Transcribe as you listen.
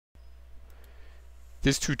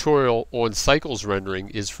This tutorial on cycles rendering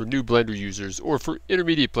is for new Blender users or for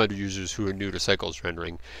intermediate Blender users who are new to cycles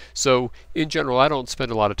rendering. So in general, I don't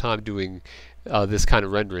spend a lot of time doing this kind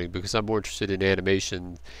of rendering because I'm more interested in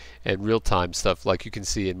animation and real-time stuff like you can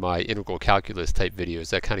see in my integral calculus type videos.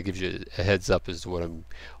 That kind of gives you a heads up as to what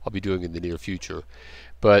I'll be doing in the near future.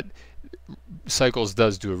 But Cycles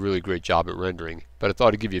does do a really great job at rendering, but I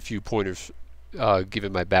thought I'd give you a few pointers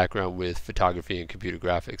given my background with photography and computer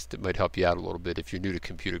graphics that might help you out a little bit if you're new to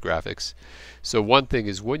computer graphics. So one thing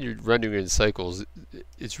is when you're rendering in Cycles,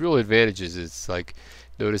 its real advantages is like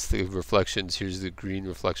notice the reflections. Here's the green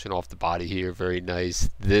reflection off the body here, very nice.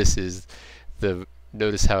 This is the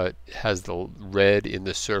notice how it has the red in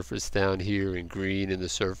the surface down here and green in the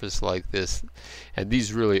surface like this, and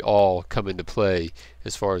these really all come into play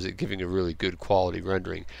as far as it giving a really good quality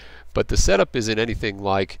rendering. But the setup isn't anything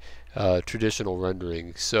like traditional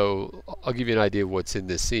rendering, so I'll give you an idea of what's in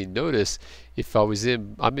this scene. Notice if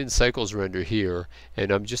I'm in Cycles render here and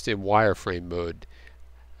I'm just in wireframe mode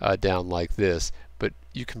down like this, but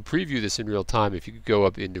you can preview this in real time if you could go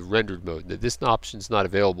up into rendered mode. Now, this option is not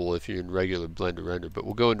available if you're in regular Blender render, but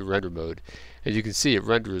we'll go into render mode and you can see it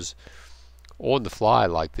renders on the fly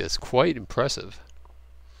like this. Quite impressive.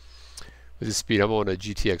 With this speed, I'm on a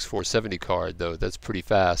GTX 470 card though. That's pretty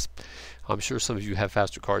fast. I'm sure some of you have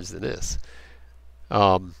faster cards than this.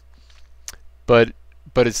 But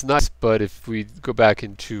it's nice. But if we go back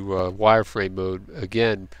into wireframe mode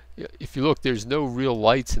again, if you look, there's no real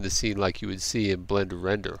lights in the scene like you would see in Blender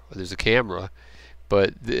render. There's a camera,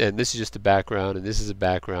 and this is just a background, and this is a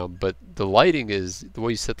background. But the lighting is the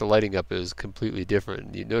way you set the lighting up is completely different.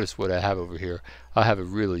 And you notice what I have over here. I have a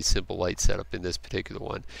really simple light setup in this particular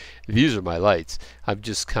one. These are my lights. I'm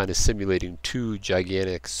just kind of simulating two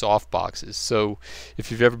gigantic soft boxes. So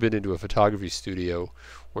if you've ever been into a photography studio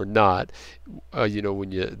or not, you know, when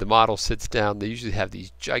the model sits down, they usually have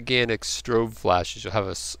these gigantic strobe flashes. You'll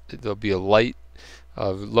have there'll be a light,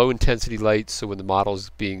 low intensity light, so when the model is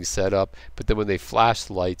being set up, but then when they flash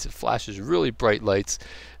the lights, it flashes really bright lights.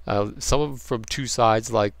 Some of them from two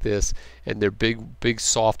sides like this, and they're big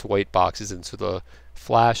soft white boxes, and so the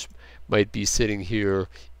flash might be sitting here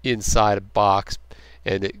inside a box,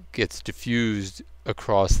 and it gets diffused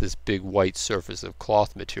across this big white surface of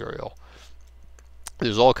cloth material.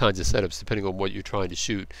 There's all kinds of setups depending on what you're trying to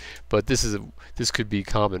shoot, but this could be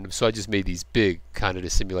common. So I just made these big kind of to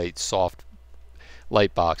simulate soft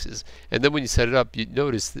light boxes. And then when you set it up, you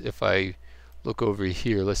notice that if I look over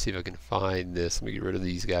here, let's see if I can find this. Let me get rid of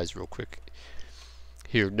these guys real quick.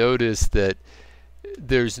 Here, notice that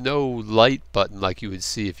there's no light button like you would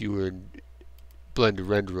see if you were in Blender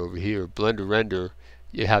render over here. Blender render,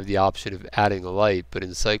 you have the option of adding a light, but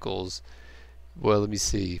in Cycles, well, let me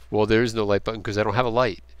see. Well, there is no light button because I don't have a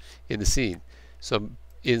light in the scene. So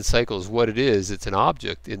in Cycles, what it is, it's an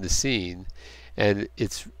object in the scene, and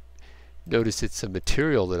notice it's a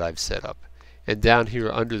material that I've set up. And down here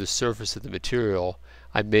under the surface of the material,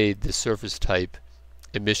 I made the surface type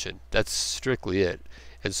emission. That's strictly it.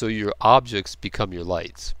 And so your objects become your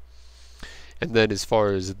lights. And then as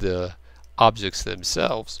far as the objects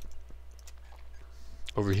themselves,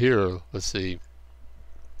 over here, let's see.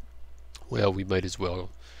 Well, we might as well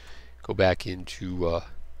go back into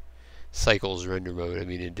Cycles render mode,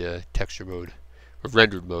 into texture mode, or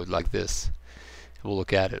rendered mode like this. And we'll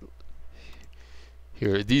look at it.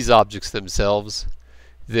 Here, these objects themselves,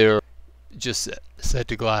 they're just set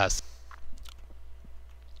to glass.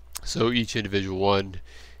 So each individual one,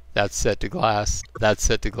 that's set to glass, that's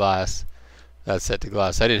set to glass, that's set to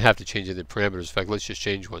glass. I didn't have to change any parameters. In fact, let's just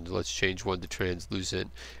change one. Let's change one to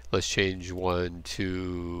translucent. Let's change one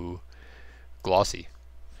to glossy,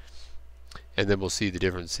 and then we'll see the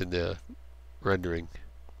difference in the rendering.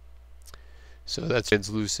 So that's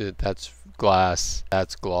translucent, that's glass,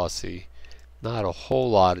 that's glossy. Not a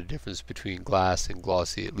whole lot of difference between glass and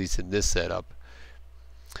glossy, at least in this setup.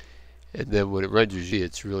 And then when it renders,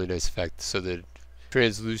 it's a really nice effect. So the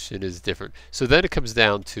translucent is different. So then it comes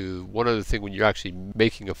down to one other thing. When you're actually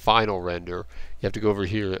making a final render, you have to go over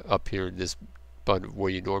here, up here in this button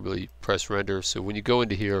where you normally press render. So when you go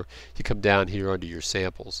into here, you come down here under your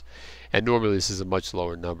samples, and normally this is a much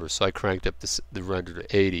lower number, so I cranked up the render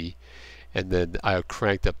to 80, and then I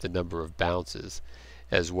cranked up the number of bounces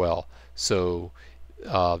as well. So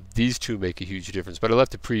these two make a huge difference, but I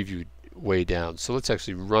left the preview way down. So let's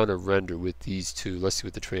actually run a render with these two. Let's see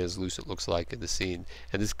what the translucent looks like in the scene,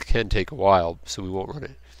 and this can take a while, so we won't run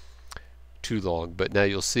it too long, but now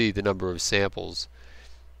you'll see the number of samples.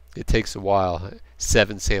 It takes a while,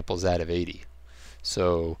 7 samples out of 80.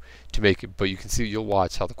 So to make it, but you can see, you'll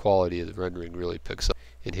watch how the quality of the rendering really picks up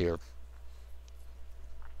in here.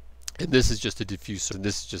 And this is just a diffuse, and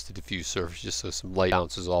this is just a diffuse surface, just so some light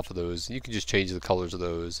bounces off of those. And you can just change the colors of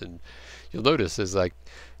those, and you'll notice as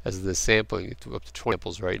the sampling up to 20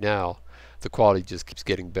 samples right now, the quality just keeps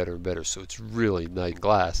getting better and better. So it's really nice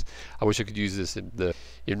glass. I wish I could use this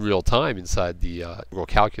in real time inside the integral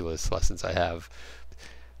calculus lessons I have.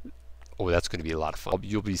 Oh, that's going to be a lot of fun.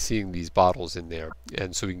 You'll be seeing these bottles in there,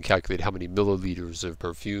 and so we can calculate how many milliliters of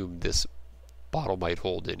perfume this bottle might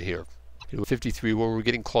hold in here. 53, well, we're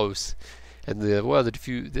getting close. And the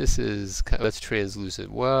diffuse, this is that's translucent.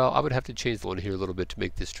 Well, I would have to change the one here a little bit to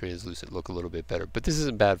make this translucent look a little bit better. But this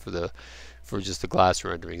isn't bad for just the glass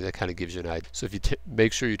rendering. That kind of gives you an idea. So if you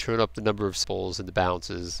make sure you turn up the number of spoles and the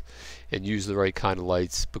bounces, and use the right kind of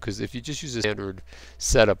lights, because if you just use a standard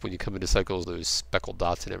setup when you come into cycles, those speckled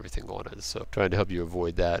dots and everything on it. So I'm trying to help you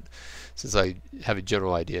avoid that, since I have a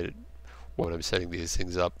general idea when I'm setting these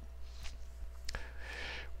things up.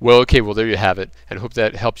 Well, okay, well, there you have it, and I hope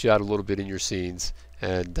that helps you out a little bit in your scenes,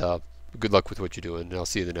 and good luck with what you're doing, and I'll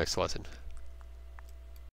see you in the next lesson.